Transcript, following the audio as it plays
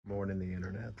Morning, the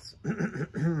internets.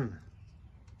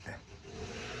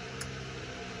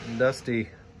 Dusty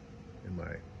in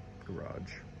my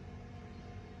garage.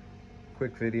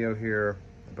 Quick video here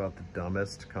about the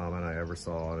dumbest comment I ever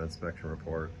saw on an inspection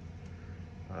report.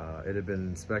 It had been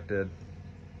inspected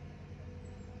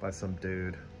by some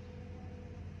dude,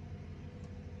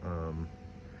 and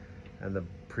the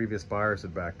previous buyers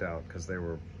had backed out because they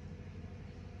were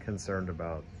concerned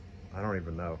about, I don't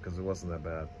even know, because it wasn't that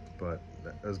bad, but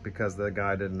it was because the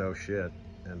guy didn't know shit,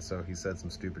 and so he said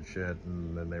some stupid shit,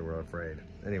 and then they were afraid.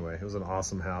 Anyway, it was an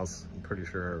awesome house. I'm pretty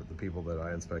sure the people that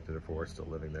I inspected it for are still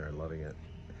living there and loving it.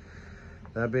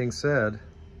 That being said,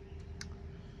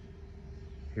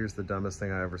 here's the dumbest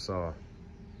thing I ever saw.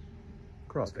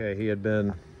 Okay, he had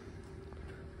been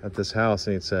at this house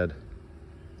and he said,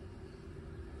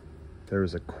 there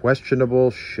was a questionable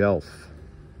shelf.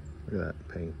 Look at that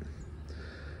paint.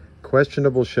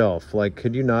 Questionable shelf. Like,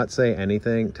 could you not say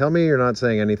anything? Tell me you're not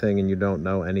saying anything and you don't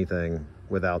know anything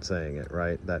without saying it,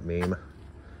 right? That meme.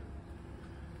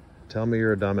 Tell me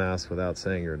you're a dumbass without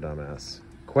saying you're a dumbass.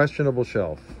 Questionable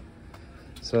shelf.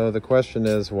 So the question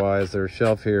is, why is there a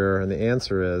shelf here? And the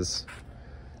answer is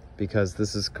because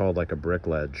this is called like a brick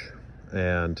ledge.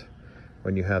 And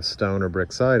when you have stone or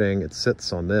brick siding, it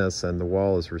sits on this and the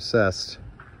wall is recessed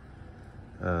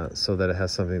so that it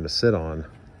has something to sit on.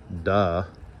 Duh.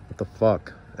 What the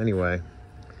fuck? Anyway,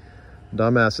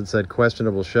 dumbass had said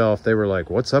questionable shelf. They were like,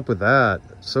 what's up with that?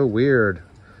 So weird.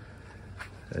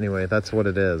 Anyway, that's what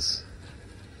it is.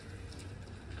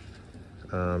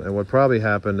 And what probably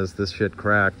happened is this shit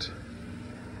cracked,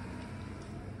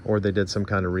 or they did some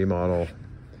kind of remodel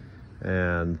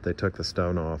and they took the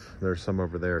stone off. There's some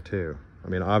over there too. I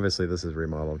mean, obviously this is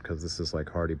remodeled because this is like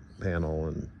hardy panel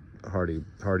and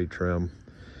hardy trim,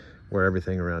 where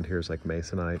everything around here is like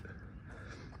masonite.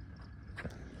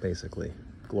 Basically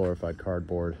glorified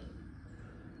cardboard.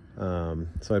 So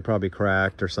it probably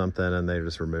cracked or something and they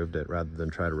just removed it rather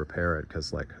than try to repair it,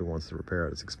 because like, who wants to repair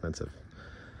it? It's expensive.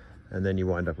 And then you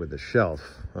wind up with the shelf.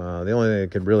 The only thing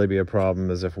that could really be a problem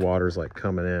is if water's like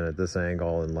coming in at this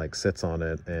angle and like sits on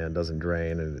it and doesn't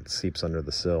drain and it seeps under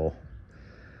the sill.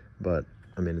 But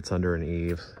I mean, it's under an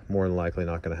eave, more than likely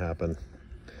not going to happen.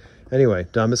 Anyway,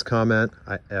 dumbest comment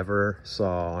I ever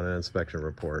saw on an inspection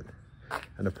report.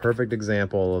 And a perfect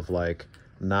example of like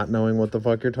not knowing what the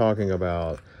fuck you're talking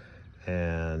about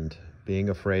and being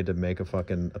afraid to make a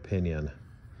fucking opinion.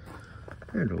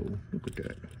 Hello, look at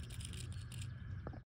that.